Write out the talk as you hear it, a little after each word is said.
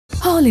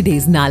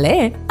Holidays nale,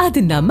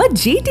 adu namma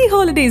GT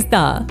Holidays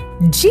da.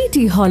 GT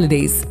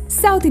Holidays,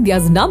 South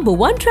India's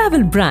 #1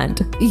 travel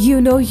brand. You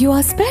know you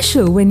are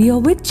special when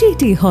you're with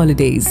GT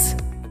Holidays.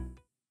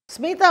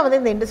 Smitha வந்து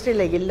இந்த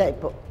இண்டஸ்ட்ரியில் இல்லை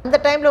இப்போ. அந்த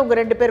டைமில் உங்கள்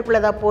ரெண்டு பேருக்குள்ள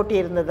ஏதாவது போட்டி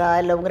இருந்ததா,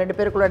 இல்லை உங்கள் ரெண்டு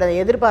பேருக்குள்ள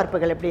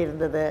எதிர்பார்ப்புகள் எப்படி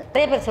இருந்தது?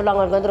 நிறைய பேர் சொல்லுவாங்க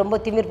அவங்களுக்கு வந்து ரொம்ப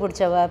திமிர்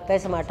பிடிச்சவ,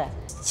 பேச மாட்டேன்,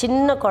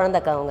 சின்ன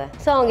குழந்தைக்கா அவங்க.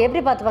 ஸோ அவங்க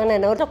எப்படி பார்த்துப்பாங்கன்னா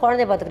என்ன ஒரு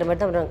குழந்தைய பார்த்துக்கிற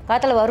மாதிரி தான் பண்ணுவாங்க.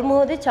 காத்தில்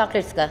வரும்போது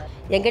சாக்லேட்ஸ்க்கா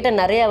என்கிட்ட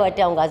நிறையா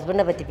வாட்டி அவங்க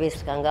ஹஸ்பண்டை பற்றி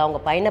பேசியிருக்காங்க,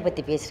 அவங்க பையனை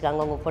பற்றி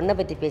பேசியிருக்காங்க, அவங்க பொண்ணை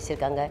பற்றி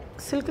பேசியிருக்காங்க.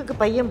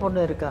 சில்க்குக்கு பையன்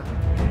பொண்ணு இருக்கா?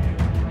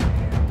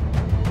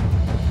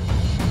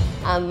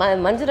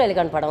 மன்சூர்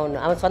அலிகான் படம்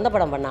ஒன்று அவன் சொந்த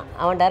படம் பண்ணான்,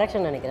 அவன்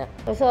டைரக்ஷன் நினைக்கிறேன்.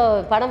 ஸோ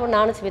படம்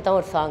நானும் ஸ்மிதாவும்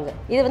ஒரு சாங்கு.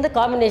 இது வந்து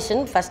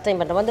காம்பினேஷன் ஃபஸ்ட் டைம்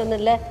பண்ணுறேன். வந்து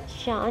ஒன்றும் இல்லை,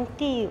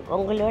 ஷாந்தி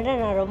உங்களோட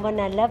நான் ரொம்ப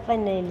நல்லா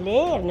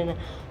பண்ணேன்லே அப்படின்னு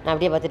நான்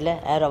அப்படியே பார்த்துட்டுல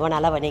ரொம்ப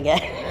நல்லா பண்ணீங்க.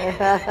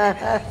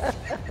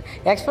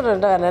 எக்ஸ்பர்ட்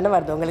என்ன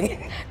வருது உங்களுக்கு,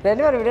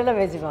 2 பேர்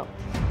வீடியோவில் பேசிப்போம்.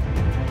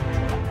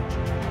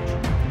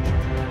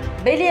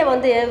 வெளியே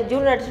வந்து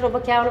ஜூனியர் ஆர்டிஸ்ட் ரொம்ப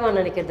கேவலமாக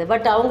நினைக்கிறது.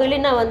 பட் அவங்க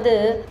இல்லைன்னா வந்து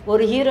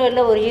ஒரு ஹீரோ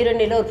இல்லை, ஒரு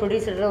ஹீரோயின் இல்லை, ஒரு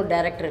ப்ரொடியூசர் இல்லை, ஒரு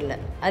டேரக்டர் இல்லை,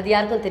 அது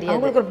யாருக்கும் தெரியாது.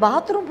 அவங்களுக்கு ஒரு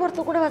பாத்ரூம்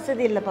போகிறது கூட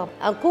வசதி இல்லைப்பா.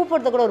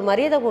 கூப்பிட்றது கூட ஒரு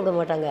மரியாதை கூப்பிட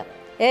மாட்டாங்க.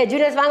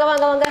 ஜூனியர்ஸ் வாங்க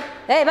வாங்க வாங்க,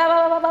 வா வா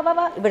வா வா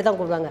வா இப்படி தான்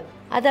கூப்பிடுவாங்க.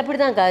 அது அப்படி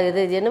தான்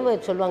இது என்னமோ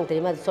சொல்லுவாங்க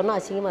தெரியுமா, அது சொன்னால்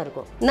அசிங்கமாக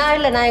இருக்கும். நான்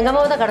இல்லை, நான் எங்கள்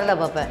அம்மாவை தான் கடவுளை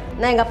பார்ப்பேன்,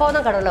 நான் எங்கள் அப்பாவை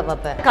தான் கடவுளை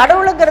பார்ப்பேன்.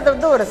 கடவுளுங்கிறது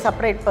வந்து ஒரு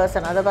செப்பரேட்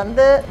பர்சன், அதை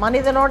வந்து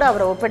மனிதனோடு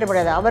அவரை ஒப்பிட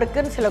முடியாது.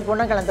 அவருக்குன்னு சில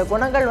குணங்கள், அந்த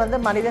குணங்கள் வந்து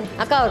மனிதன்.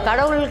 அக்கா அவர்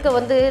கடவுளுக்கு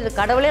வந்து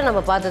கடவுளே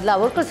நம்ம பார்த்ததில்ல,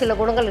 அவருக்கும் சில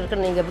குணங்கள்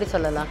இருக்குன்னு நீங்கள் எப்படி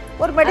சொல்லலாம்?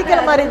 ஒரு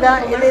மெடிக்கல் மாதிரி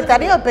தான் இது.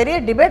 தனியாக பெரிய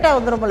டிபேட்டாக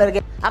வந்துடும் போல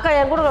இருக்கு. அக்கா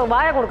என் கூட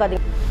வாயை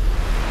கொடுக்காதீங்க.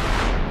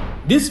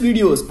 This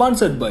video is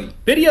sponsored by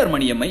Periyar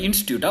Maniammai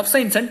Institute of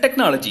Science and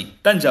Technology,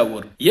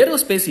 Tanjavur.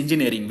 Aerospace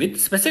Engineering with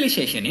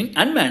specialization in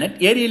unmanned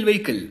aerial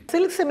vehicle.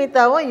 Silk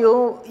ஸ்மிதாவும்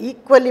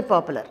equally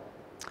popular.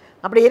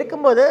 அப்படி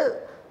இருக்கும்போது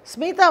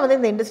ஸ்மிதா வந்து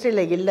இந்த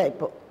இண்டஸ்ட்ரியில் இல்லை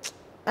இப்போ.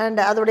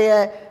 அண்ட் அதோடைய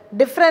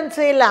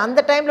டிஃப்ரென்ஸு இல்லை,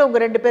 அந்த டைமில்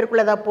உங்கள் ரெண்டு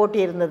பேருக்குள்ள ஏதாவது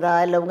போட்டி இருந்ததா,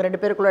 இல்லை உங்கள்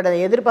ரெண்டு பேருக்குள்ள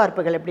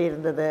எதிர்பார்ப்புகள் எப்படி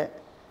இருந்தது?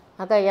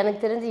 அக்கா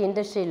எனக்கு தெரிஞ்சு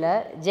இண்டஸ்ட்ரியில்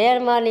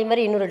ஜெயமாலி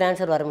மாதிரி இன்னொரு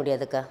டான்ஸர் வர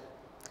முடியாதுக்கா.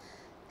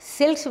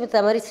 சில்க் ஸ்மிதா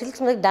மாதிரி சில்க்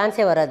ஸ்மிதாக்கு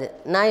டான்ஸே வராது.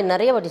 நான்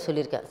நிறைய வாட்டி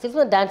சொல்லியிருக்கேன், சில்க்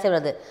ஸ்மிதா டான்ஸே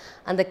வராது.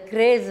 அந்த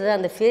க்ரேஸு,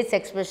 அந்த ஃபேஸ்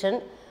எக்ஸ்ப்ரெஷன்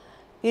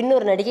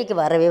இன்னொரு நடிகைக்கு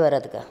வரவே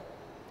வராதுக்கா.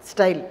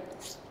 ஸ்டைல்,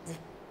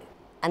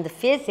 அந்த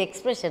ஃபேஸ்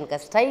எக்ஸ்ப்ரெஷனுக்கா,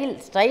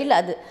 ஸ்டைல்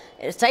அது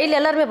ஸ்டைல்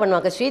எல்லாருமே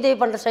பண்ணுவாங்க. ஸ்ரீதேவி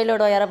பண்ணுற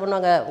ஸ்டைலோட யாராவது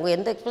பண்ணுவாங்க, உங்கள்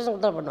எந்த எக்ஸ்ப்ரெஷன்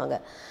கொடுத்தாலும் பண்ணுவாங்க.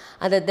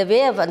 அந்த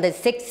வே அந்த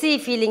செக்ஸி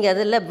ஃபீலிங்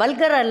அது இல்லை,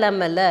 வல்கராக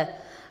இல்லாமல் இல்லை.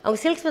 அவங்க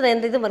சில்க் ஸ்மிதா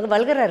எந்த இதுவும் பாருங்க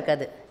வல்கராக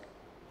இருக்காது,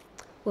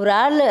 ஒரு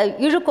ஆள்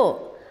இழுக்கும்.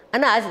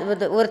 ஆனால்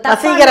ஒரு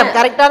வசீகரம்,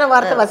 கரெக்டான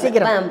வார்த்தை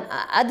வசீகரம்,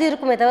 அது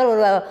இருக்குமே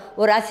தவிர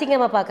ஒரு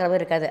அசிங்கமாக பார்க்குற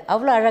மாதிரி இருக்காது.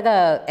 அவ்வளோ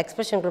அழகாக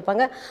எக்ஸ்ப்ரெஷன்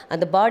கொடுப்பாங்க.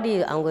 அந்த பாடி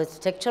அவங்க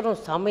ஸ்ட்ரக்சரும்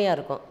செம்மையாக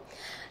இருக்கும்.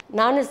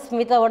 நானும்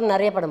ஸ்மிதாவோட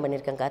நிறைய படம்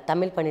பண்ணியிருக்கேங்க்கா.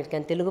 தமிழ்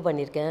பண்ணியிருக்கேன், தெலுங்கு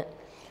பண்ணியிருக்கேன்.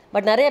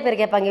 பட் நிறைய பேர்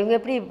கேட்பாங்க இவங்க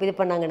எப்படி இது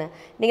பண்ணாங்கன்னு.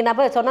 நீங்கள் நான்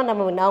போய் சொன்னால்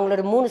நான்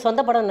அவங்களோட 3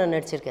 சொந்த படம் நான்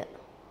நடிச்சிருக்கேன்.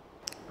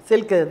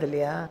 சில்க் இது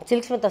இல்லையா?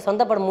 சில்க் ஸ்மிதா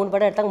சொந்த படம் 3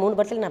 படம் எடுத்தாங்க, 3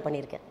 படத்தில் நான்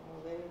பண்ணியிருக்கேன்.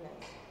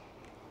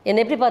 என்னை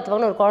எப்படி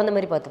பார்த்துப்பாங்கன்னு ஒரு குழந்தை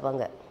மாதிரி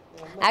பார்த்துப்பாங்க.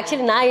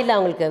 ஆக்சுவலி நான் இல்லை,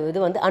 அவங்களுக்கு இது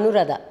வந்து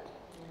அனுராதா,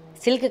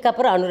 சில்க்குக்கு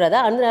அப்புறம்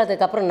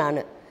அனுராதாக்கு அப்புறம் நான்.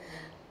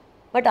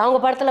 பட் அவங்க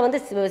படத்தில் வந்து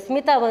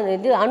ஸ்மிதா வந்து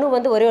இது அனு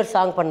வந்து ஒரே ஒரு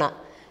சாங் பண்ணால்,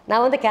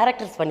 நான் வந்து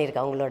கேரக்டர்ஸ்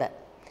பண்ணியிருக்கேன் அவங்களோட.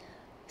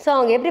 ஸோ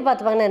அவங்க எப்படி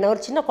பார்த்துப்பாங்கன்னா என்ன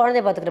ஒரு சின்ன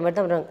குழந்தைய பார்த்துக்கிற மாதிரி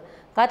தான் பண்ணுவாங்க.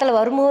 காத்தில்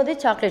வரும்போது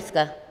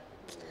சாக்லேட்ஸ்க்கா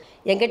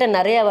என்கிட்ட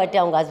நிறையா வாட்டி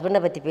அவங்க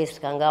ஹஸ்பண்டை பற்றி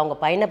பேசியிருக்காங்க, அவங்க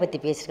பையனை பற்றி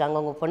பேசியிருக்காங்க,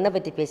 அவங்க பொண்ணை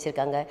பற்றி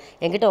பேசியிருக்காங்க,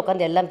 என்கிட்ட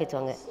உட்காந்து எல்லாம்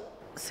பேசுவாங்க.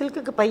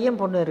 சில்க்குக்கு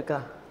பையன் பொண்ணு இருக்கா?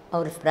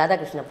 அவர்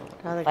ராதாகிருஷ்ணா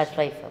பொண்ணு, ஃபர்ஸ்ட்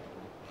ஒய்ஃப்.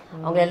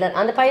 அவங்க எல்லோரும்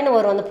அந்த பையனை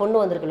வரும், அந்த பொண்ணு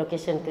வந்திருக்கு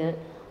லொக்கேஷனுக்கு.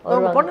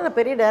 ஒரு பொண்ணு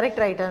பெரிய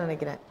டைரக்டர் ஆகிட்டான்னு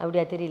நினைக்கிறேன்.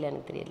 அப்படியா தெரியல,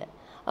 எனக்கு தெரியல.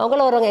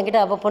 அவங்களும் வருவாங்க என்கிட்ட.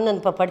 அப்போ பொண்ணு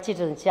இப்போ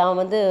படிச்சுட்டு இருந்துச்சு, அவன்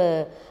வந்து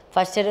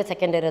ஃபஸ்ட் இயர்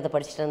செகண்ட் இயர் அதை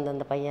படிச்சுட்டு இருந்த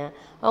அந்த பையன்.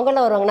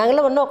 அவங்களாம் வருவாங்க,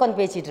 நாங்களாம் ஒன்றும் உட்காந்து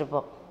பேசிகிட்டு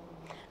இருப்போம்.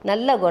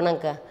 நல்ல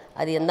குணங்க்கா.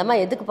 அது எந்தம்மா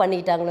எதுக்கு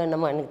பண்ணிக்கிட்டாங்களோ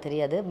என்னமோ எனக்கு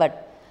தெரியாது. பட்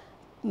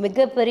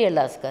மிகப்பெரிய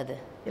லாஸ்க்கு அது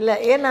இல்லை,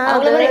 ஏன்னா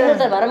அவங்கள மாதிரி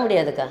இன்னொருத்தர் வர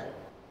முடியாதுக்கா.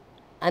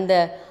 அந்த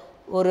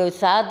ஒரு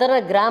சாதாரண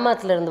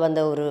கிராமத்தில் இருந்து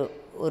வந்த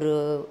ஒரு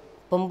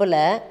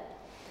பொம்பளை,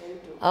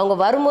 அவங்க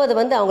வரும்போது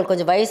வந்து அவங்களுக்கு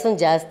கொஞ்சம் வயசும்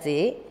ஜாஸ்தி,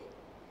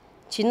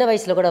 சின்ன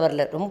வயசில் கூட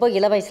வரல, ரொம்ப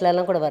இள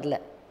வயசுலலாம் கூட வரல,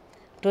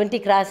 20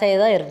 கிராஸ் ஆகி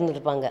தான்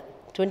இருந்துருப்பாங்க,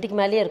 20க்கு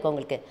மேலேயே இருக்கும்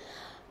அவங்களுக்கு.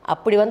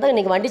 அப்படி வந்து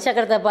இன்றைக்கி வண்டி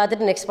சக்கரத்தை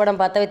பார்த்துட்டு நெக்ஸ்ட்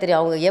படம் பார்த்தாவே தெரியும்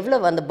அவங்க எவ்வளோ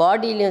அந்த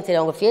பாடியிலையும் சரி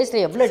அவங்க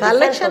ஃபேஸில் எவ்வளோ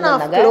செலக்ஷன்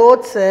ஆஃப்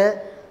க்ளோத்ஸு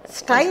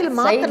ஸ்டைல்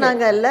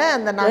மாற்றினாங்க. இல்லை,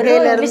 அந்த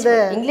நகையிலேருந்து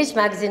இங்கிலீஷ்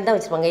மேகசின் தான்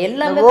வச்சுருப்பாங்க,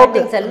 எல்லாமே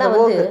கட்டிங்ஸ் எல்லாம்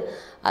வந்து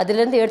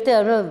அதுலேருந்து எடுத்து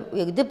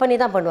இது பண்ணி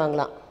தான்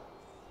பண்ணுவாங்களாம்.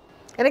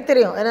 எனக்கு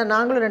தெரியும், ஏன்னா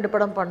நாங்களும் 2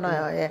 படம் பண்ணோம்.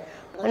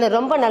 ஆனால்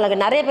ரொம்ப நல்லா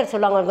நிறைய பேர்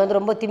சொல்லுவாங்க அவங்களுக்கு வந்து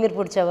ரொம்ப திமிர்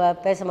பிடிச்சவ,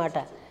 பேச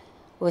மாட்டேன்,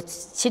 ஒரு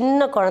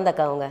சின்ன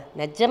குழந்தைக்கா அவங்க.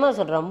 நிஜமாக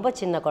சொல்கிறேன், ரொம்ப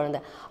சின்ன குழந்தை.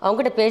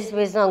 அவங்ககிட்ட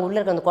பேசினா அவங்க உள்ளே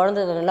இருக்க அந்த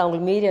குழந்தைலாம்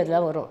அவங்களுக்கு மீறி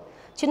அதெல்லாம் வரும்.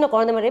 சின்ன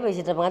குழந்தை மாதிரியே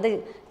பேசிகிட்டு இருப்பாங்க. அது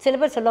சில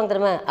பேர் சொல்லுவாங்க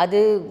தெரியுமா, அது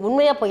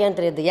உண்மையாக பொய்யான்னு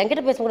தெரியாது.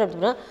 என்கிட்ட பேசக்கூட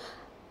எடுத்துக்கிட்டோன்னா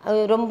அது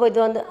ரொம்ப இது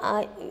வந்து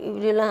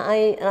இப்படிலாம்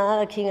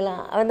இருக்கீங்களா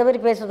அந்த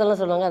மாதிரி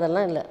பேசுகிறதெல்லாம் சொல்லுவாங்க.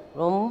 அதெல்லாம் இல்லை,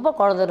 ரொம்ப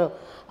குழந்தை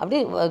அப்படி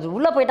அது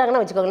உள்ளே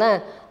போயிட்டாங்கன்னா வச்சுக்கோங்களேன்,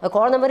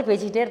 குழந்தை மாதிரி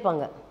பேசிக்கிட்டே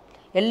இருப்பாங்க.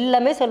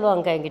 எல்லாமே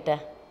சொல்லுவாங்க என்கிட்ட,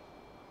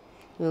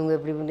 இவங்க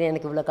இப்படி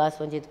எனக்கு இவ்வளோ காசு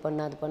வந்து இது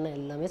பண்ண அது பண்ண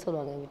எல்லாமே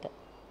சொல்லுவாங்க என்கிட்ட.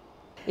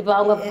 இப்போ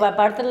அவங்க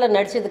படத்தில்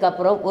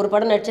நடிச்சதுக்கப்புறம் ஒரு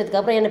படம்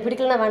நடிச்சதுக்கப்புறம் என்னை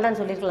பிடிக்கலன்னா வேண்டாம்னு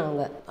சொல்லியிருக்கலாம்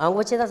அவங்க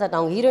வச்சு தான் சார்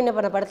அவங்க ஹீரோயினை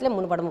பண்ண படத்தில்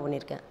 3 படமும்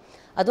பண்ணியிருக்கேன்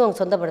அதுவும் அவங்க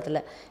சொந்த படத்தில்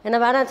என்ன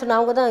வேணாம்னு சொன்னால்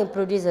அவங்க தான்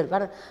ப்ரொடியூசர்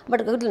வேணாம்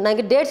பட் நான்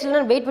இங்கே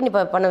டேட்ஸ்லாம் வெயிட் பண்ணி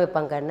பண்ண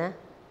வைப்பாங்க என்ன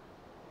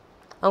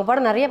அவங்க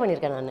படம் நிறைய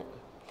பண்ணியிருக்கேன் நான்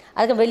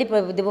அதுக்கு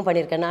இதுவும்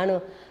பண்ணியிருக்கேன்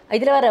நானும்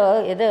இதில் வேறு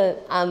எது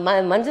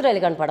மன்சூர்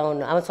அலிகான் படம்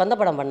ஒன்று அவன் சொந்த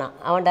படம் பண்ணான்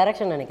அவன்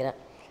டைரக்ஷன் நினைக்கிறேன்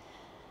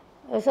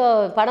ஸோ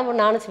படம்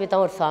நானும்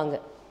ஸ்மிதாவும் ஒரு சாங்கு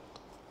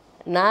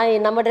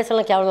நான் நம்ம ட்ரெஸ்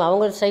எல்லாம் கேவலம்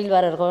அவங்க ஸ்டைல்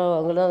வேறு இருக்கும்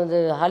அவங்களும் வந்து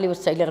ஹாலிவுட்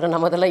ஸ்டைலில் இருக்கும்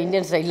நம்ம அதெல்லாம்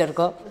இந்தியன் ஸ்டைலில்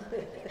இருக்கும்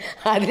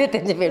அதுலேயே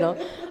தெரிஞ்சு போயிடும்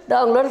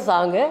அவங்களோட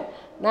சாங்கு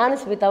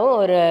நானும் ஸ்மிதாவும்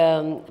ஒரு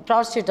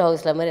ப்ராஸ்டியூட்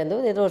ஹவுஸில் மாதிரி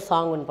வந்து ஏதோ ஒரு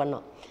சாங் ஒன்று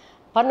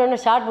பண்ணோன்னே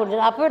ஷார்ட்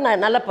முடிஞ்சது அப்போ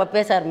நான் நல்லா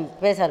பேச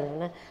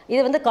ஆரம்பிச்சேன்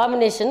இது வந்து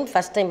காம்பினேஷன்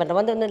ஃபஸ்ட் டைம்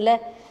பண்ணுறேன் வந்து ஒன்றும் இல்லை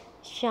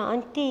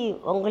ஷாந்தி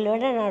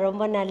உங்களோட நான்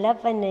ரொம்ப நல்லா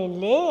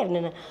பண்ணேன்லே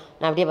அப்படின்னு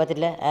நான் அப்படியே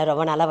பார்த்துட்டுல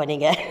ரொம்ப நல்லா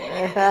பண்ணீங்க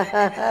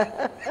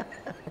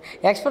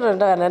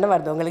எக்ஸ்பெக்ட் என்ன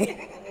வருது உங்களுக்கு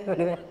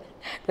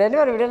 2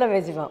 பேர் வீடியோலாம்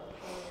பேசிப்போம்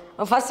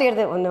ஃபஸ்ட்டு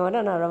எடுத்து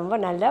ஒன்று நான் ரொம்ப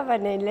நல்லா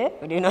பண்ணேன்லே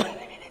அப்படின்னா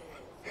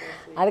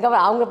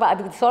அதுக்கப்புறம் அவங்க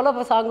அதுக்கு சோலோ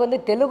சாங் வந்து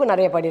தெலுங்கு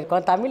நிறைய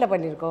பண்ணியிருக்கோம் தமிழில்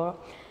பண்ணியிருக்கோம்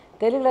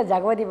தெலுங்கில்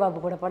ஜெகவதி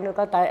பாபு கூட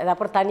பண்ணியிருக்கோம்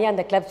அப்புறம் தனியாக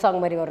அந்த கிளப்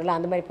சாங் மாதிரி வரும்ல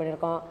அந்த மாதிரி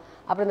பண்ணியிருக்கோம்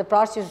அப்புறம் இந்த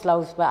ப்ராஸ்டியூட்ஸ்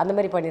லவ்ஸ் அந்த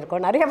மாதிரி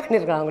பண்ணியிருக்கோம் நிறைய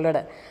பண்ணியிருக்கோம்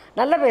அவங்களோட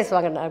நல்லா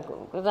பேசுவாங்க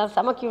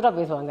செம க்யூட்டாக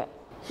பேசுவாங்க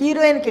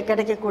ஹீரோயினுக்கு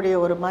கிடைக்கக்கூடிய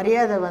ஒரு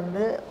மரியாதை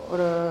வந்து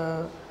ஒரு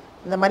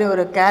இந்த மாதிரி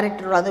ஒரு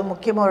கேரக்டர் அது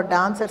முக்கியமாக ஒரு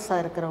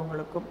டான்சர்ஸாக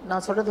இருக்கிறவங்களுக்கும்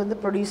நான் சொல்கிறது வந்து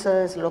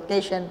ப்ரொடியூசர்ஸ்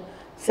லொக்கேஷன்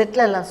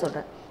செட்டிலெல்லாம்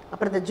சொல்கிறேன்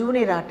அப்புறம் இந்த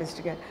ஜூனியர்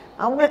ஆர்டிஸ்ட்டுக்கு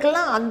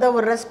அவங்களுக்கெல்லாம் அந்த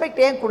ஒரு ரெஸ்பெக்ட்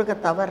ஏன் கொடுக்க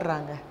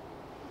தவறுறாங்க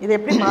இது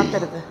எப்படி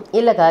மாற்றுறது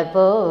இல்லைக்கா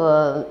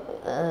இப்போது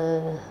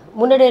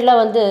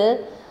முன்னாடியெல்லாம் வந்து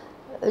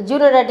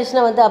ஜூனியர்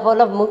ஆர்டிஸ்ட்னா வந்து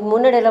அப்போல்லாம்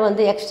முன்னாடியெல்லாம்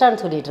வந்து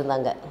எக்ஸ்ட்ரான்னு சொல்லிட்டு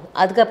இருந்தாங்க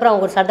அதுக்கப்புறம்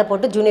அவங்க ஒரு சண்டை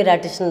போட்டு ஜூனியர்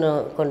ஆர்டிஸ்ட்னு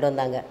கொண்டு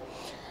வந்தாங்க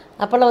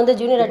அப்போல்லாம் வந்து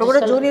ஜூனியர் ஆர்டிஸ்ட்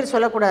கூட ஜூனியர்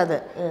சொல்லக்கூடாது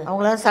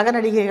அவங்களாம் சக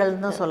நடிகைகள்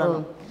தான்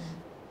சொல்லணும்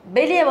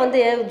வெளியே வந்து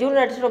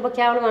ஜூனியர் ஆர்டிஸ்ட் ரொம்ப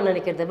கேவலமாக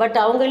நினைக்கிறது பட்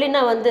அவங்க இல்லைன்னா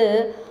வந்து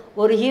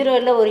ஒரு ஹீரோ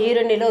இல்லை ஒரு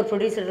ஹீரோயின் இல்லை ஒரு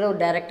ப்ரொடியூசர் இல்லை ஒரு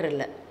டைரக்டர்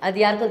இல்லை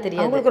அது யாருக்கும்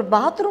தெரியாது அவங்களுக்கு ஒரு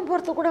பாத்ரூம்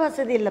போகிறது கூட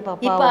வசதி இல்லை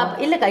பாப்பா இப்போ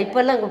இல்லைக்கா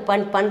இப்போல்லாம்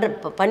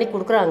பண்ணி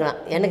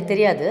கொடுக்குறாங்களாம் எனக்கு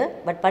தெரியாது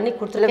பட் பண்ணி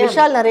கொடுத்துருக்கேன்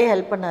விஷால் நிறைய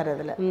ஹெல்ப் பண்ணார்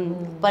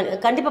அதில்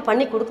கண்டிப்பாக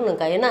பண்ணி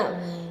கொடுக்கணுங்க்கா ஏன்னா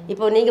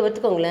இப்போ நீங்கள்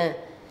பார்த்துக்கோங்களேன்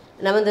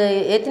நம்ம இந்த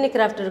எத்தனிக்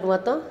கிராஃப்ட் இருக்கு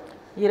மொத்தம்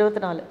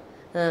 24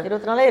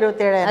 27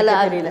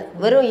 தெரியல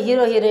வெறும்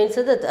ஹீரோ ஹீரோயின்ஸ்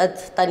அது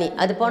தனி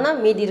அது போனால்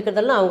மீதி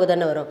இருக்கிறதெல்லாம் அவங்க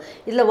தானே வரும்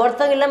இதில்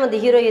ஒருத்தவங்க இல்லாமல் அந்த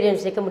ஹீரோ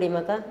ஹீரோயின்ஸ் நிற்க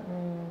முடியுமாக்கா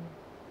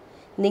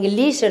நீங்கள்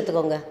லீஸ்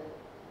எடுத்துக்கோங்க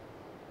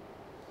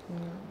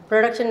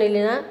ப்ரொடக்ஷன்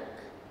இல்லைன்னா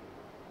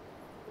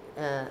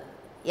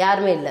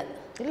யாருமே இல்லை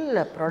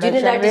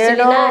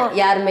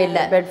யாருமே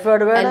இல்லை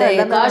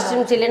அந்த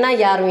காஸ்டியூம்ஸ் இல்லைன்னா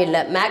யாரும்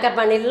இல்லை மேக்கப்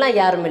பண்ணிடலாம்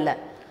யாரும் இல்லை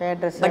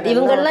பட்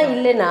இவங்கெல்லாம்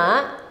இல்லைன்னா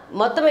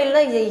மொத்தமாக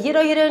இல்லைன்னா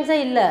ஹீரோ ஹீரோயின்ஸே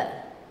இல்லை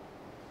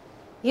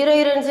ஹீரோ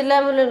ஹீரோயின்ஸ்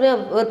இல்லாமல்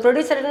ஒரு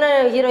ப்ரொடியூசர்னா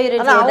ஹீரோ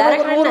ஹீரோயின்ஸ்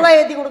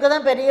ஏற்றி கொடுக்க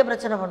தான் பெரிய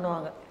பிரச்சனை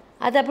பண்ணுவாங்க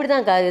அது அப்படி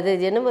தான்க்கா இது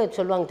என்னமோ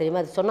சொல்லுவாங்க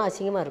தெரியுமா அது சொன்னால்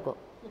அசிங்கமாக இருக்கும்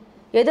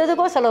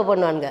எதுக்கோ செலவு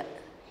பண்ணுவாங்க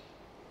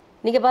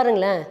நீங்கள்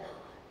பாருங்களேன்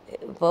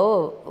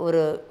இப்போது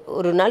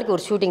ஒரு நாளைக்கு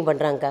ஒரு ஷூட்டிங்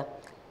பண்ணுறாங்கக்கா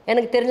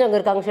எனக்கு தெரிஞ்சவங்க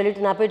இருக்காங்க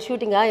சொல்லிவிட்டு நான் போய்ட்டு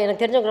ஷூட்டிங்கா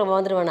எனக்கு தெரிஞ்சவங்க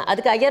வந்துடுவேன்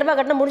அதுக்கு 5000 ரூபாய்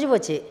கட்டினா முடிஞ்சு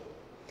போச்சு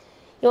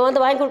இவன்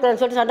வந்து வாங்கி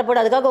கொடுக்குறான்னு சொல்லிட்டு சண்டை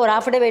போட்டு அதுக்காக ஒரு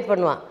ஹாஃப் டே வெயிட்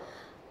பண்ணுவான்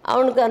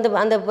அவனுக்கு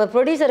அந்த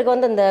ப்ரொடியூசருக்கு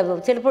வந்து அந்த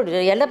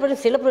எல்லா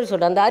சில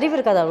ப்ரொடியூசர் அந்த அறிவு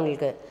இருக்காது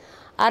அவங்களுக்கு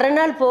அரை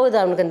நாள் போகுது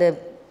அவனுக்கு அந்த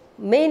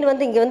மெயின்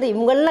வந்து இங்கே வந்து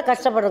இவங்கெல்லாம்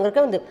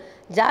கஷ்டப்படுறவங்களுக்கு வந்து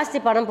ஜாஸ்தி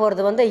பணம்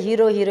போகிறது வந்து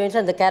ஹீரோ ஹீரோயின்ஸ்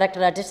அந்த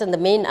கேரக்டர் ஆர்டிஸ்ட் அந்த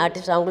மெயின்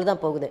ஆர்டிஸ்ட் அவங்களுக்கு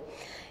தான் போகுது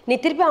நீ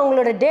திருப்பி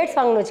அவங்களோட டேட்ஸ்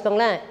வாங்கணும்னு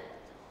வச்சுக்கோங்களேன்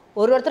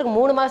ஒருத்தருக்கு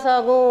 3 மாதம்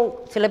ஆகும்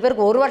சில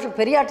பேருக்கு 1 வருஷம்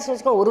பெரிய ஆர்டிஸ்ட்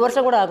வச்சுக்கோங்க 1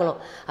 வருஷம் கூட ஆகணும்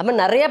அப்போ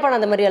நிறைய பணம்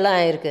அந்த மாதிரியெல்லாம்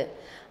ஆயிருக்கு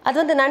அது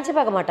வந்து நினச்சி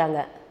பார்க்க மாட்டாங்க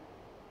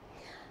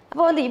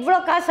அப்போ வந்து இவ்வளோ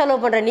காசு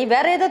செலவு பண்ணுற நீ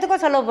வேறு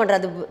எதுக்கும் செலவு பண்ணுற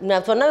அது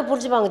நான் சொன்னாவே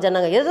பிடிச்சிப்பாங்க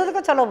ஜனங்க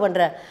எதுக்கும் செலவு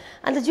பண்ணுற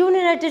அந்த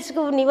ஜூனியர்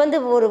ஆர்டிஸ்ட்டுக்கு நீ வந்து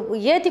ஒரு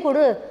ஏற்றி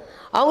கொடு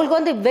அவங்களுக்கு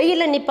வந்து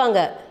வெயிலில் நிற்பாங்க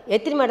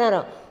எத்தனை மணி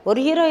நேரம் ஒரு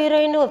ஹீரோ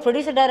ஹீரோயின் ஒரு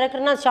ப்ரொடியூசர்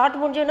டைரக்டர்னா ஷார்ட்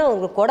முடிஞ்சோன்னா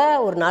உங்களுக்கு கொடை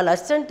ஒரு 4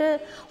 அசிஸ்டண்ட்டு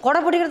கொடை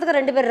பிடிக்கிறதுக்கு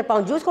 2 பேர்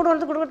இருப்பான் ஜூஸ் கொண்டு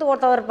வரது கொடுக்குறதுக்கு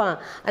ஒருத்தவர் இருப்பான்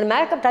அந்த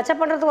மேக்கப்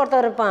டச்சப் பண்ணுறதுக்கு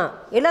ஒருத்தவர் இருப்பான்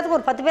எல்லாத்துக்கும்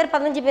ஒரு 10 பேர்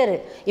 15 பேர்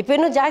இப்போ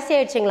இன்னும் ஜாஸ்தி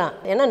ஆகிடுச்சிங்களாம்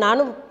ஏன்னா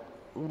நானும்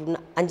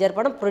 5-6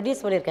 படம்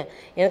ப்ரொடியூஸ் பண்ணியிருக்கேன்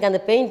எனக்கு அந்த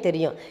பெயின்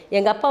தெரியும்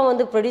எங்கள் அப்பா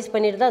வந்து ப்ரொடியூஸ்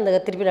பண்ணிட்டு தான்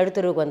அந்த திருப்பி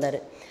நடுத்தருவுக்கு வந்தார்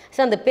ஸோ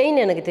அந்த பெயின்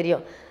எனக்கு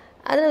தெரியும்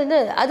அது வந்து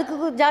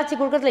அதுக்கு ஜாஸ்தி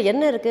கொடுக்குறதுல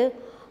என்ன இருக்குது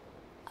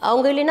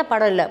அவங்க இல்லைன்னா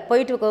படம் இல்லை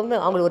போயிட்டு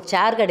அவங்களுக்கு ஒரு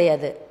சேர்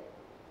கிடையாது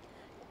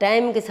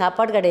டைமுக்கு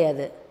சாப்பாடு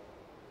கிடையாது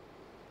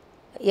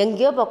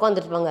எங்கேயோ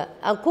உட்காந்துருப்பாங்க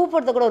அவங்க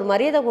கூப்பிட்றத கூட ஒரு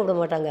மரியாதை கூப்பிட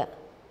மாட்டாங்க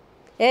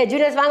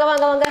ஜூனியர்ஸ் வாங்க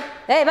வாங்க வாங்க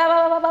வா வா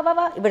வா வா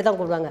வா இப்படி தான்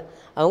கூப்பிடுவாங்க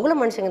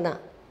அவங்களும் மனுஷங்க தான்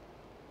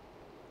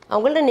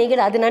அவங்கள்ட்ட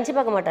நீங்கள் அது நினச்சி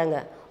பார்க்க மாட்டாங்க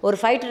ஒரு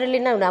ஃபைட்டர்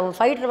இல்லைன்னா அவன்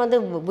ஃபைட்டர் வந்து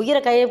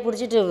உயிரை கையை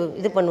பிடிச்சிட்டு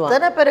இது பண்ணுவான்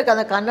எத்தனை பேருக்கு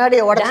அந்த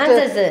கண்ணாடியை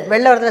உடைச்சு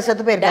வெள்ளை இடத்துல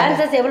செத்து போயிருக்காங்க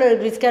டான்சர்ஸ் எவ்வளோ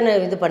ரிஸ்க்கான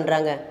இது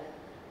பண்ணுறாங்க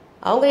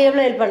அவங்க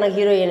எவ்வளோ ஹெல்ப் பண்ணாங்க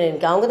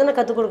ஹீரோயினுக்கு அவங்க தானே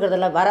கற்றுக்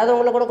கொடுக்குறதில்ல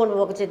வராதவங்கள கூட கொண்டு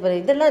போச்சு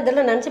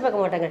இதெல்லாம் நினச்சி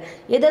பார்க்க மாட்டாங்க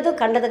எதுவும்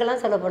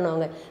கண்டதுக்கெல்லாம் செலவு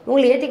பண்ணுவாங்க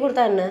உங்களுக்கு ஏற்றி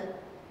கொடுத்தா என்ன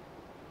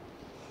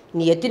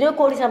நீ எத்தனையோ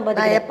கோடி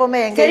சம்பாதிக்க எப்பவுமே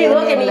சரி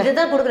ஓகே நீ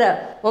இதுதான் கொடுக்குற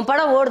உன்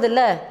படம் ஓடுது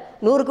இல்லை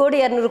 100 கோடி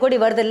 200 கோடி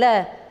வருது இல்லை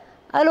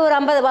அதில் ஒரு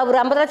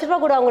 50 லட்ச ரூபா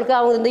கூட அவங்களுக்கு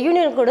அவங்க இந்த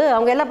யூனியன் கூட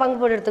அவங்க எல்லாம் பங்கு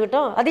போட்டு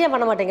எடுத்துக்கிட்டோம் அதையும்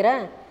பண்ண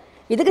மாட்டேங்கிறேன்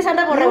இதுக்கு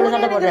சண்டை போடுறேன்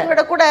சண்டை போடுறேன்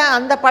விட கூட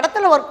அந்த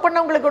படத்தில் ஒர்க்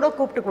பண்ணவங்களுக்கு கூட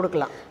கூப்பிட்டு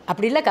கொடுக்கலாம்.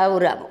 அப்படி இல்லைக்கா.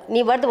 நீ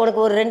வருது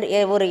உனக்கு ஒரு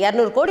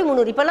 200 கோடி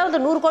 300 இப்போல்லாம்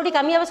வந்து 100 கோடி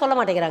கம்மியாகவே சொல்ல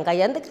மாட்டேங்கிறாங்கக்கா.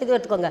 எந்த இது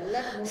எடுத்துக்கோங்க,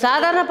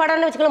 சாதாரண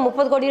படம்னு வச்சுக்கலாம்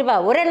 30 கோடி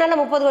ரூபாய், ஒரே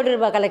நாளில் 30 கோடி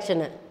ரூபாய்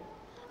கலெக்ஷனு.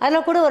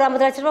 அதில் கூட ஒரு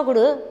 50 லட்ச ரூபா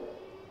கொடு.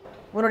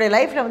 உன்னுடைய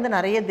லைஃப்பில் வந்து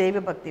நிறைய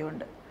தெய்வ பக்தி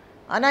உண்டு,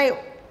 ஆனால்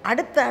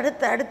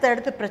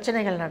அடுத்து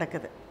பிரச்சனைகள்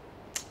நடக்குது.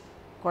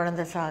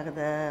 குழந்தை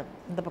சாகுது,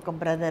 இந்த பக்கம்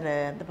பிரதரு,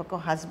 இந்த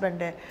பக்கம்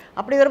ஹஸ்பண்டு,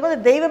 அப்படி வரும்போது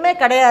தெய்வமே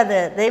கிடையாது,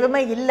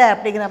 தெய்வமே இல்லை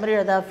அப்படிங்கிற மாதிரி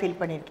ஏதாவது ஃபீல்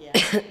பண்ணியிருக்கியா?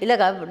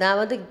 இல்லைக்கா, நான்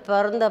வந்து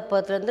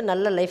பிறந்தப்பத்துலேருந்து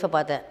நல்ல லைஃப்பை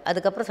பார்த்தேன்.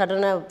 அதுக்கப்புறம்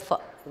சடனாக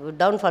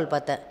டவுன்ஃபால்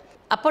பார்த்தேன்.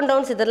 அப் அண்ட்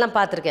டவுன்ஸ் இதெல்லாம்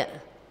பார்த்துருக்கேன்.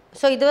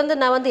 ஸோ இது வந்து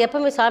நான் வந்து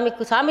எப்போவுமே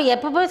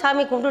எப்போவுமே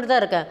சாமி கும்பிட்டுட்டு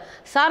தான் இருக்கேன்.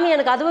 சாமி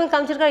எனக்கு அதுவும்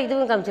காமிச்சிருக்காரு,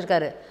 இதுவும்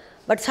காமிச்சிருக்காரு.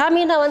 பட்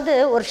சாமின்னா வந்து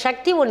ஒரு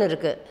சக்தி ஒன்று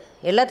இருக்குது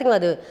எல்லாத்துக்கும்.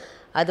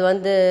 அது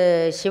வந்து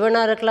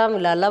சிவனாக இருக்கலாம்,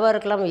 இல்லை அல்லாவாக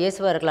இருக்கலாம்,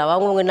 இயேசுவாக இருக்கலாம்,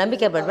 அவங்கவுங்க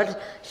நம்பிக்கை. பட்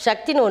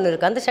சக்தின்னு ஒன்று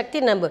இருக்குது. அந்த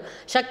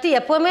சக்தி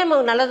எப்போவுமே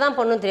நமக்கு நல்லதான்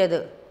பண்ணணும்னு தெரியாது.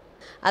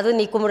 அது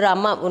நீ கும்பிட்ற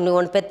அம்மா,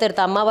 ஒன்று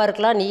பெற்றெடுத்த அம்மாவாக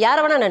இருக்கலாம், நீ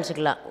யாரை வேணால்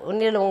நினச்சிக்கலாம்.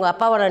 ஒன்றில் உங்கள்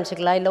அப்பாவை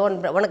நினச்சிக்கலாம், இல்லை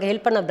உனக்கு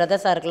ஹெல்ப் பண்ண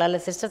பிரதர்ஸாக இருக்கலாம்,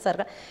 இல்லை சிஸ்டர்ஸாக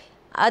இருக்கலாம்.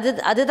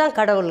 அதுதான்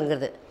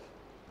கடவுளுங்கிறது.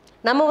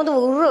 நம்ம வந்து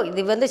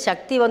இது வந்து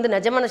சக்தி வந்து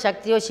நிஜமான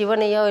சக்தியோ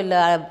சிவனையோ இல்லை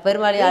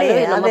பெருமாளையோ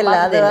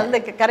அது வந்து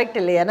கரெக்ட்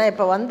இல்லை. ஏன்னா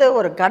இப்போ வந்து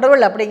ஒரு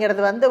கடவுள்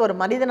அப்படிங்கிறது வந்து ஒரு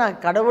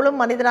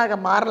கடவுளும் மனிதனாக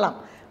மாறலாம்,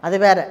 அது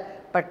வேற.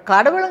 பட்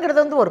கடவுளுங்கிறது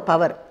வந்து ஒரு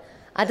பவர்.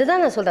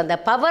 அதுதான் நான் சொல்கிறேன், அந்த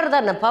பவர்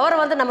தான். பவர்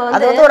வந்து நம்ம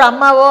வந்து ஒரு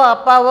அம்மாவோ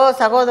அப்பாவோ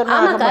சகோதரனோ.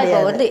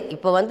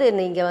 இப்போ வந்து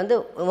நீங்கள் வந்து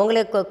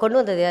உங்களை கொண்டு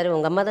வந்தது யார்?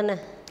 உங்கள் அம்மா தானே?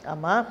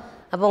 ஆமாம்.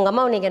 அப்போ உங்கள்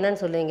அம்மாவை நீங்கள்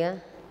என்னன்னு சொல்லுவீங்க?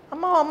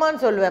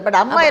 அம்மான்னு சொல்லுவேன். பட்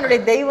அம்மா என்னுடைய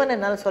தெய்வம்னு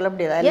என்னால் சொல்ல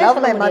முடியாது. I love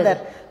my mother.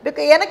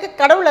 Because எனக்கு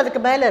கடவுள் அதுக்கு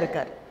மேலே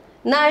இருக்கார்.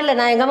 நான்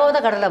எங்கள் அம்மாவை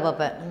தான் கடவுளாக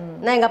பார்ப்பேன்,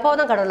 நான் எங்கள் அப்பாவை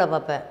தான் கடவுளாக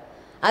பார்ப்பேன்.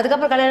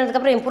 அதுக்கப்புறம்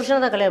கல்யாணத்துக்கப்புறம் என்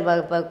புருஷனை தான்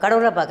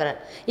கடவுளாக பார்க்குறேன்.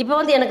 இப்போ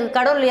வந்து எனக்கு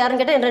கடவுள்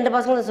யாருன்னு கேட்டால் என் 2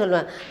 பசங்களும்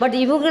சொல்லுவேன். பட்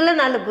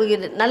இவங்களெலாம்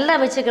நல்லா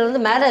வச்சுக்கிறது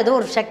வந்து மேலே ஏதோ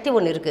ஒரு சக்தி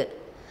ஒன்று இருக்குது.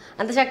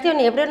 அந்த சக்தியை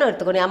நீ எப்படி வேணும்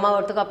எடுத்துக்கோ, நீ அம்மாவை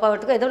எடுத்துக்கோ, அப்பா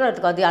எடுத்துக்கோ, எதோ ஒன்று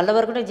எடுத்துக்கோ. அது அல்லவா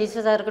இருக்கட்டும்,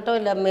 ஜீசஸாக இருக்கட்டும்,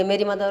 இல்லை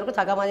மேரி மாதா இருக்கட்டும்,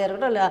 சகா மாதிரியாக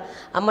இருக்கட்டும்,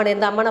 இல்லை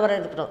எந்த அம்மனை வர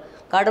இருக்கட்டும்,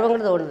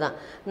 கடவுங்கிறது ஒன்று தான்.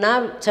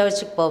 நான்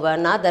சர்ச்சுக்கு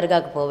போவேன், நான்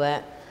தர்காவுக்கு போவேன்,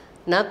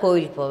 நான்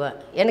கோவிலுக்கு போவேன்.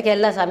 எனக்கு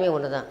எல்லா சாமியும்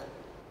ஒன்று தான்.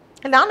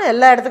 நானும்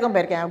எல்லா இடத்துக்கும்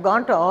போயிருக்கேன். I've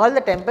gone to all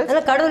the temples.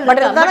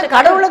 கடவுள்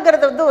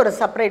கடவுளுங்கிறது வந்து ஒரு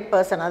செப்பரேட்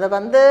பர்சன். அதை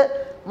வந்து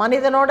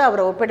மனிதனோட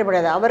அவரை ஒப்பிட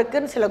முடியாது.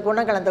 அவருக்குன்னு சில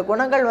குணங்கள், அந்த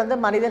குணங்கள் வந்து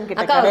மனிதன்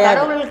கிட்ட கிடையாது.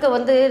 கடவுளுக்கு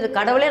வந்து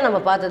கடவுளே நம்ம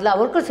பார்த்ததுல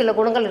அவருக்கும் சில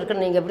குணங்கள்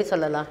இருக்குன்னு நீங்க எப்படி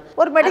சொல்லலாம்?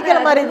 ஒரு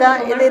மெடிக்கல் மாதிரி தான்.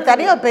 இது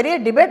தனியாக பெரிய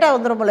டிபேட்டா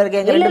வந்துடும் போல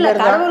இருக்கு. இல்லை,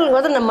 கடவுள்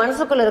வந்து நம்ம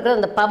மனசுக்குள்ள இருக்கிற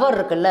அந்த பவர்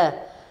இருக்குல்ல,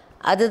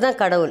 அதுதான்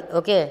கடவுள்.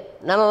 ஓகே,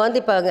 நம்ம வந்து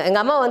இப்போ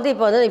எங்கள் அம்மா வந்து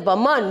இப்போ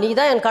அம்மா நீ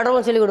தான் என்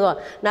கடவுள்னு சொல்லி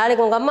விடுவான்.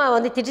 நாளைக்கு உங்கள் அம்மா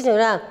வந்து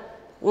திட்டிச்சுன்னா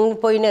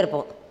போயின்னே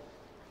இருப்போம்.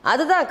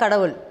 அதுதான்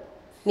கடவுள்.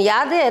 நீ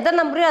எதை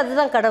நம்புறியோ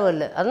அதுதான் கடவுள்.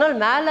 அதனால்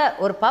மேலே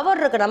ஒரு பவர்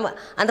இருக்குது. நம்ம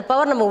அந்த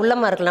பவர் நம்ம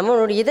உள்ளமாக இருக்கலாம்,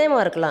 நம்மளோட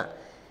இதயமாக இருக்கலாம்,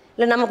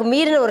 இல்லை நமக்கு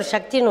மீறின ஒரு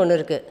சக்தின்னு ஒன்று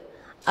இருக்குது,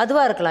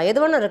 அதுவாக இருக்கலாம்,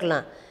 எது வேணும்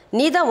இருக்கலாம்.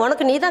 நீ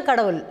தான்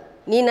கடவுள்.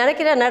 நீ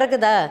நினைக்கிற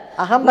நடக்குதா?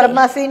 அகம்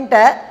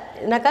பிரம்மாசின்ட்ட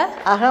என்னக்கா?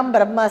 அகம்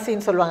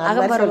பிரம்மாசின்னு சொல்லுவாங்க.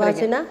 அகம்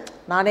பிரம்மாசின்னா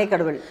நானே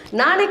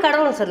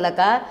கடவுள்னு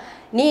சொல்லக்கா.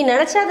 நீ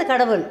நினச்சா அது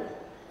கடவுள்.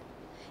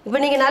 இப்போ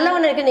நீங்கள்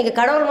நல்லவன் இருக்கு, நீங்கள்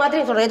கடவுள்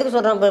மாதிரி சொல்கிறேன். எதுக்கு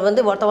சொல்கிறேன்? இப்போ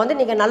வந்து ஒருத்தன் வந்து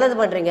நீங்கள் நல்லது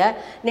பண்ணுறீங்க,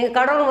 நீங்கள்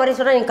கடவுள் மாதிரி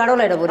சொல்கிறா, நீங்கள்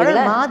கடவுள் ஆகிட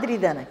போகிறீங்களா? மாதிரி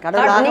தானே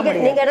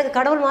நீங்கள் எனக்கு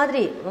கடவுள்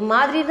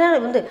மாதிரி தான்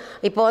வந்து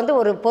இப்போ வந்து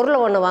ஒரு பொருளை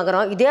ஒன்று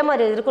வாங்குறோம், இதே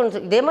மாதிரி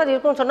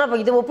இருக்குன்னு சொன்னால் இப்போ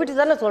இதை ஒப்பிட்டு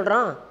தானே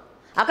சொல்கிறோம்.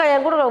 அக்கா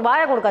என் கூட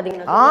வாயை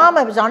கொடுக்காதீங்க.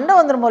 ஆமாம், இப்போ சண்டை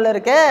வந்துடும் போல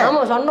இருக்கு.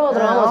 ஆமாம், சண்டை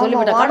வந்துடும். ஆமாம்,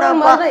 சொல்லிவிட்டேன்.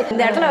 கடவுள் மாதிரி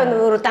இந்த இடத்துல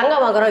வந்து ஒரு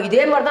தங்கம் வாங்குறோம்,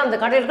 இதே மாதிரி தான்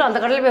அந்த கடையில் இருக்கும்,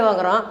 அந்த கடையில் போய்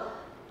வாங்குறோம்,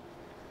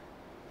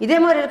 இதே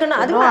மாதிரி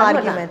இருக்குன்னா அதுவும்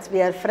arguments.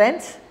 we are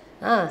friends.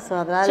 So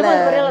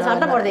அதனால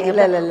சண்டை போடுறீங்க.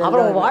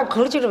 அப்புறம்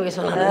குறிச்சிட்டு போய்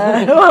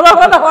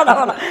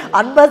சொன்னாங்க.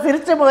 அன்பா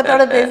சிரிச்ச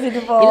முகத்தோட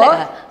பேசிட்டு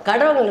போவோம்.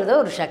 கடவுளுங்கிறது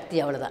ஒரு சக்தி,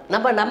 அவ்வளோதான்.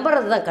 நம்ம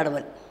நம்புறது தான்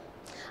கடவுள்.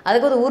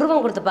 அதுக்கு ஒரு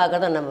உருவம் கொடுத்து பார்க்க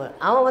தான் நம்ம.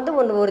 அவன் வந்து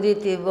ஒன்று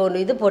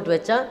இது போட்டு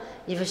வச்சான்,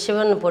 இப்போ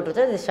சிவன் போட்டு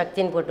வச்சான், இது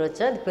சக்தின்னு போட்டு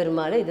வச்சான், இது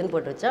பெருமாள் இதுன்னு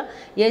போட்டு வச்சான்.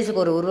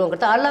 இயேசுக்கு ஒரு உருவம்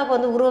கொடுத்தா. அல்லாஹ்வுக்கு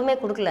வந்து உருவமே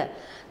கொடுக்கல.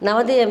 நான்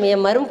வந்து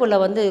என் மரும்புள்ள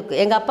வந்து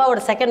எங்கள்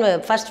அப்பாவோட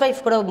ஃபர்ஸ்ட்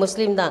ஒய்ஃப் கூட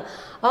முஸ்லீம் தான்.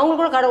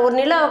 அவங்களுக்கு கூட ஒரு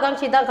நிலாவை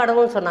காமிச்சு இதான்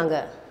கடவுள்னு சொன்னாங்க.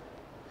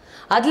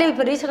 அதுலேயும்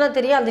இப்போ ரீசனாக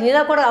தெரியும், அந்த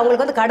நிலா கூட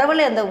அவங்களுக்கு வந்து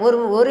கடவுளே அந்த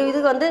ஒரு இது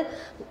வந்து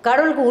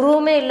கடவுளுக்கு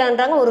உருவமே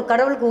இல்லைன்றாங்க, ஒரு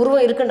கடவுளுக்கு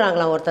உருவம்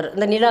இருக்குன்றாங்களாம் ஒருத்தர்.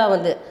 இந்த நிலா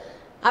வந்து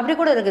அப்படி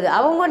கூட இருக்குது.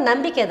 அவங்க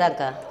நம்பிக்கை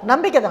தான்க்கா.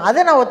 நம்பிக்கை தான்,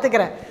 அதை நான்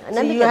ஒத்துக்கிறேன்.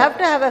 You have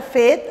to have a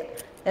faith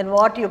in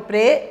what you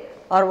pray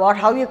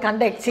R how you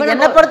conduct.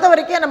 என்னை பொறுத்த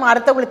வரைக்கும் நம்ம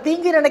அடுத்தவங்களுக்கு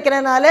தீங்கு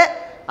நினைக்கிறனால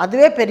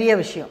அதுவே பெரிய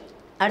விஷயம்.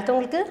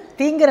 அடுத்தவங்களுக்கு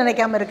தீங்கு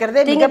நினைக்காம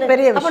இருக்கிறதே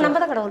மிகப்பெரிய விஷயம். அப்போ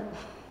நம்ம தான் கடவுள்.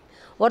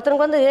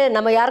 ஒருத்தருக்கு வந்து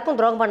நம்ம யாருக்கும்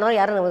துரோகம் பண்ணுவோம்,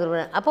 யாரும்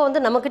நம்ம அப்போ வந்து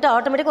நம்மக்கிட்ட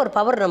ஆட்டோமேட்டிக்காக ஒரு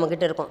பவர்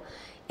நம்மக்கிட்ட இருக்கும்.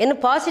 என்ன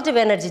பாசிட்டிவ்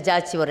எனர்ஜி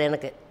ஜாஸ்தி வரும்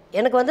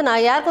எனக்கு வந்து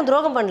நான் யாருக்கும்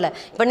துரோகம் பண்ணல.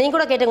 இப்போ நீங்கள்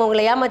கூட கேட்டீங்க,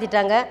 உங்களை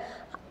ஏமாற்றிட்டாங்க,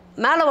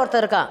 மேலே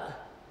ஒருத்தர் இருக்கான்,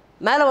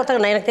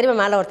 நான் எனக்கு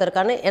தெரியும் மேலே ஒருத்தர்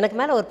இருக்கான்னு, எனக்கு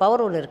மேலே ஒரு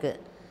பவர் ஒன்று இருக்குது,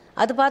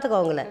 அது பார்த்துக்கோ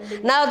அவங்கள.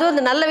 நான் அது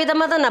வந்து நல்ல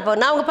விதமாக தான்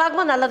நான் அவங்க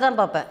பார்க்கும்போது நல்லா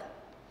தான் பார்ப்பேன்.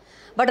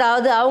 பட்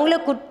அது அவங்களே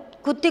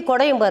குத்தி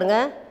குடையும்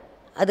பாருங்கள்,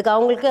 அதுக்கு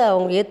அவங்களுக்கு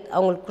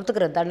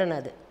கொடுத்துக்கிற தண்டனை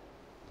அது.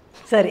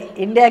 சரி,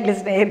 இந்தியா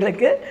கிளிட்ஸ்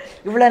நேயர்களுக்கு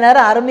இவ்வளோ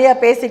நேரம் அருமையாக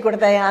பேசி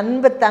கொடுத்த என்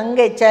அன்பு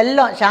தங்கை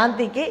செல்லம்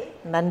சாந்திக்கு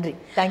நன்றி.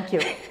 தேங்க்யூ.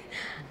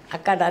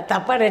 அக்கா நான்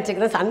தப்பாக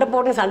நினச்சிக்கிறேன், சண்டை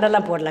போட்டு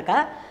சண்டைலாம் போடலக்கா,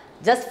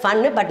 ஜஸ்ட்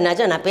ஃபன்னு. பட்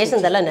நிஜம், நான்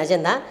பேசுனதெல்லாம்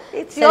நிஜம்தான்.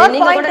 சரி,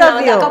 நீங்கள் கூட நான்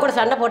வந்து அக்கா கூட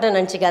சண்டை போட்டேன்னு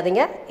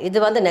நினச்சிக்காதீங்க, இது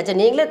வந்து நிஜம்.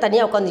 நீங்களே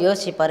தனியாக உட்காந்து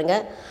யோசிச்சு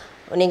பாருங்கள்.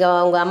 நீங்கள்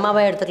உங்கள்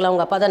அம்மாவே எடுத்துக்கலாம்,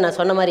 உங்கள் அப்பா தான், நான்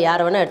சொன்ன மாதிரி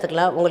யாரை வேணால்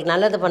எடுத்துக்கலாம். உங்களுக்கு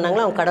நல்லது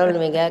பண்ணாங்களா அவங்க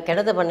கடவுள்னுவீங்க,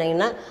 கெட்டது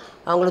பண்ணீங்கன்னா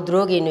அவங்களுக்கு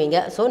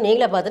துரோகின்னுவீங்க. ஸோ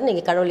நீங்களே பார்த்துட்டு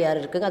நீங்கள் கடவுள்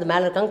யார் இருக்குங்க, அது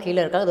மேலே இருக்காங்க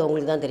கீழே இருக்காங்க, அது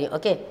உங்களுக்கு தான் தெரியும்.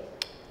 Okay,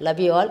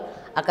 love you all.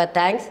 அக்கா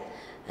தேங்க்ஸ்.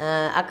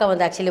 அக்கா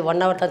வந்து ஆக்சுவலி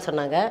 1 hour தான்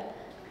சொன்னாங்க.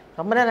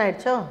 ரொம்ப நேரம்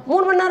ஆயிடுச்சோ?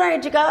 3 மணி நேரம்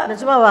ஆயிடுச்சுக்கா.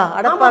 நிஜமாவா?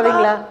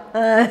 அடப்பாவீங்களா?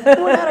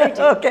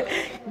 ஓகே,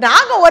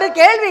 நாங்கள் ஒரு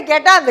கேள்வி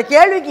கேட்டால் அந்த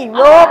கேள்விக்கு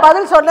இவ்வளோ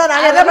பதில் சொன்னா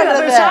நாங்கள் என்ன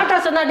பண்ணுறது? ஷார்ட்டாக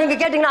சொன்னால் நீங்கள்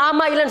கேட்டிங்கன்னா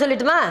ஆமாம் இல்லைன்னு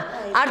சொல்லிட்டுமா,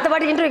 அடுத்த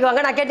வாட்டி இன்டர்வியூக்கு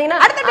வாங்க, நான்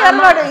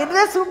கேட்டிங்கன்னா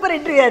இதுவே சூப்பர்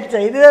இன்டர்வியூ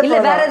ஆயிடுச்சு. இதுவே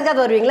இல்லை, வேறு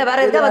எதுக்காவது வருவீங்களா,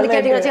 வேறு எதுக்காக வந்து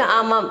கேட்டிங்கன்னா வச்சு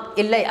ஆமாம்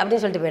இல்லை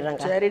அப்படின்னு சொல்லிட்டு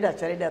போயிடுறாங்க.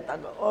 சரிடா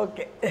தங்கம்.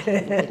 Okay,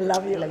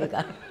 love you.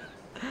 லவ்க்கா,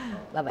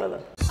 bye.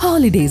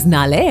 Holidays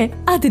nale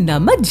adu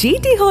namma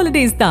GT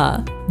Holidays da.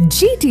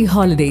 GT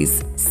Holidays,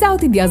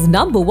 South India's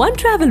 #1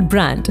 travel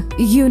brand.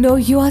 You know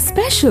you are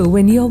special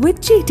when you're with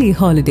GT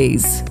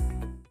Holidays.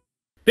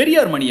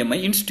 Periyar Maniammai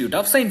Institute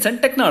of Science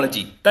and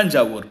Technology,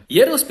 Tanjavur.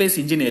 Aerospace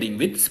Engineering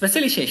with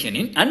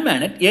specialization in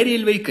unmanned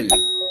aerial vehicle.